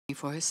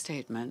For his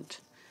statement.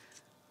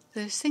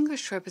 The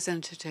distinguished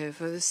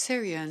representative of the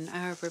Syrian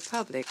Arab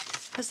Republic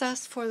has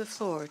asked for the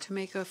floor to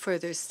make a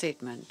further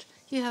statement.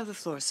 You have the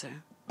floor,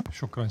 sir.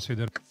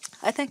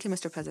 I thank you,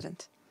 Mr.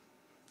 President.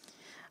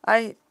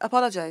 I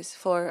apologize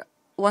for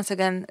once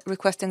again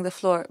requesting the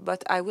floor,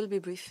 but I will be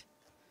brief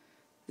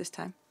this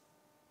time.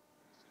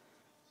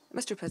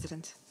 Mr.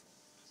 President,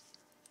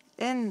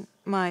 in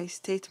my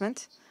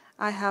statement,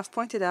 I have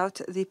pointed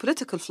out the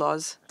political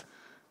flaws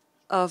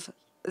of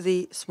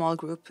the small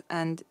group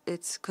and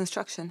its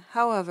construction.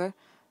 However,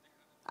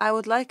 I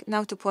would like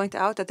now to point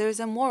out that there is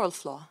a moral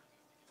flaw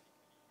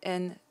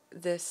in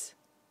this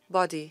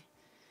body.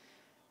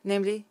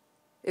 Namely,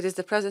 it is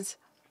the presence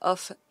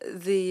of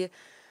the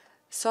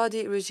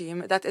Saudi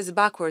regime that is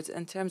backwards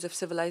in terms of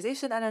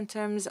civilization and in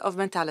terms of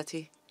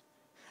mentality.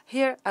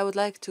 Here, I would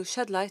like to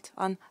shed light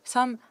on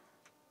some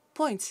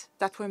points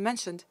that were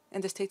mentioned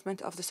in the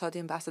statement of the Saudi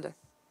ambassador.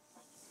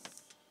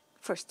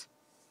 First,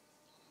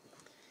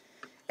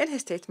 in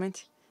his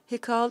statement, he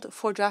called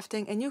for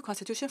drafting a new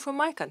constitution for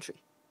my country.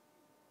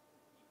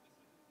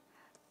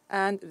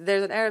 And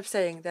there's an Arab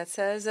saying that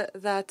says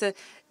that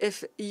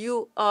if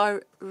you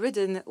are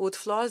ridden with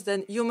flaws,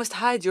 then you must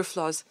hide your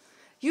flaws.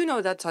 You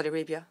know that Saudi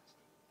Arabia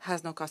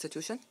has no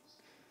constitution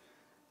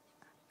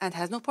and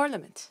has no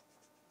parliament.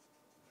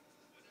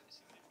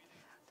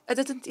 It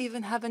doesn't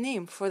even have a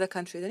name for the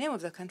country. The name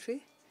of the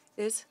country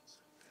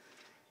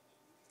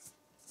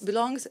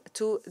belongs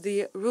to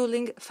the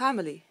ruling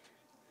family.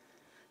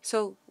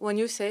 So when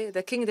you say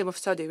the Kingdom of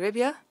Saudi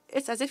Arabia,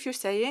 it's as if you're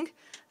saying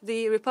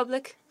the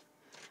Republic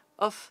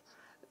of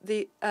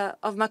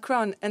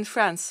Macron in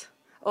France,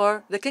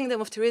 or the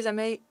Kingdom of Theresa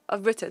May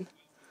of Britain,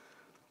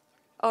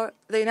 or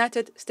the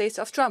United States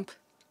of Trump.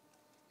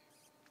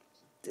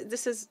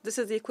 This is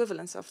the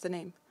equivalence of the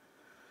name.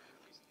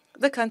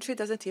 The country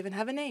doesn't even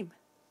have a name.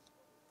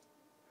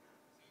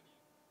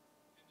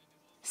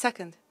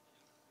 Second,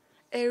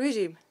 a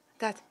regime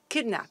that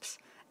kidnaps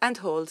and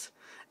holds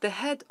the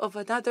head of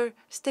another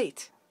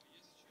state.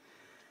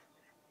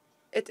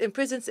 It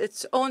imprisons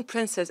its own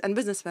princes and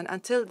businessmen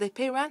until they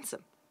pay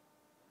ransom.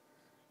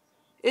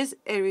 Is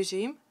a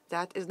regime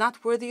that is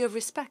not worthy of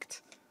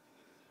respect.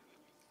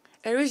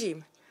 A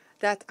regime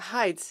that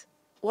hides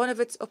one of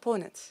its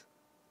opponents.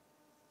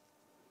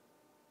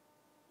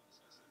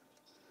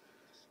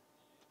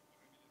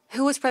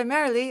 Who was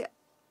primarily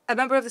a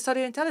member of the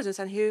Saudi intelligence,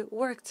 and he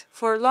worked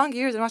for long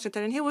years in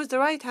Washington, and he was the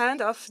right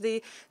hand of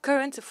the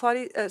current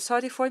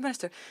Saudi foreign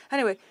minister.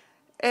 Anyway,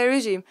 a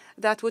regime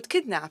that would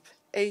kidnap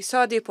a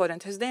Saudi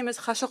opponent. His name is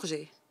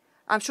Khashoggi.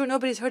 I'm sure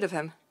nobody's heard of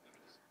him.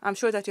 I'm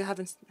sure that you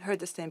haven't heard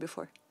this name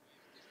before.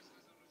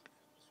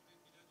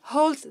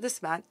 Holds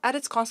this man at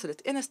its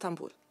consulate in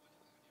Istanbul.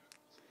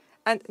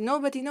 And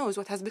nobody knows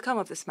what has become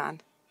of this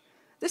man.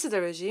 This is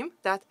a regime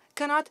that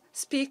cannot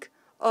speak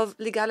of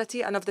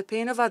legality and of the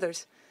pain of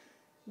others,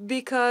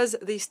 because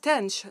the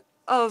stench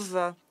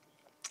of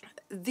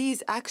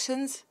these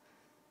actions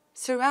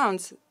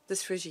surrounds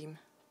this regime.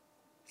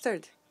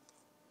 Third,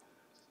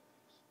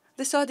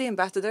 the Saudi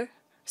ambassador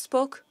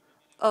spoke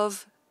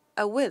of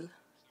a will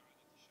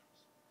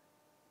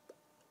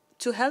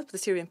to help the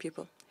Syrian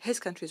people, his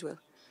country's will,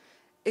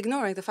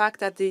 ignoring the fact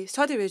that the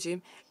Saudi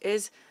regime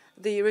is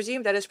the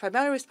regime that is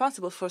primarily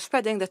responsible for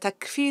spreading the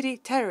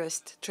Takfiri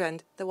terrorist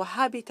trend, the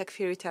Wahhabi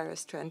Takfiri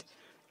terrorist trend,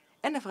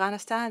 in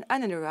Afghanistan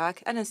and in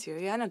Iraq and in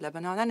Syria and in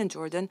Lebanon and in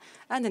Jordan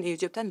and in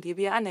Egypt and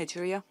Libya and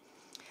Nigeria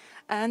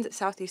and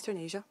Southeastern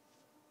Asia.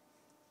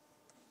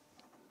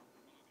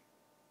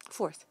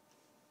 Fourth,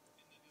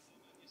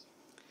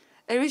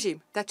 a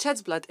regime that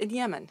sheds blood in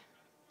Yemen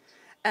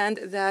and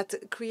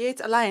that creates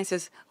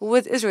alliances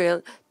with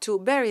Israel to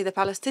bury the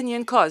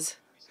Palestinian cause,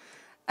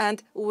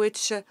 and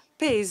which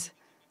pays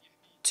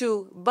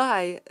to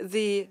buy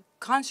the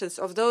conscience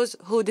of those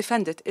who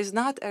defend it, is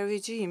not a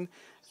regime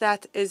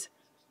that is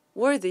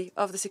worthy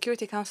of the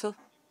Security Council,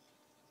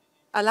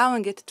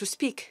 allowing it to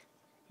speak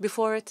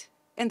before it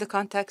in the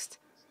context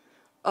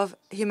of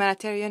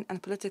humanitarian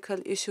and political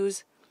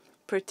issues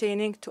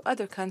pertaining to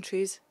other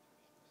countries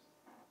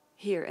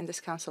here in this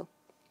Council.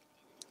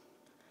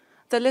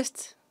 The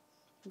list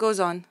goes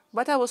on,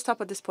 but I will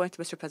stop at this point,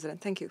 Mr. President.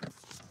 Thank you.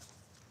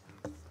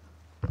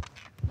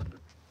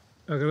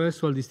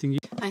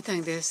 I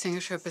thank the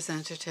distinguished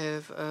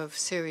representative of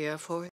Syria for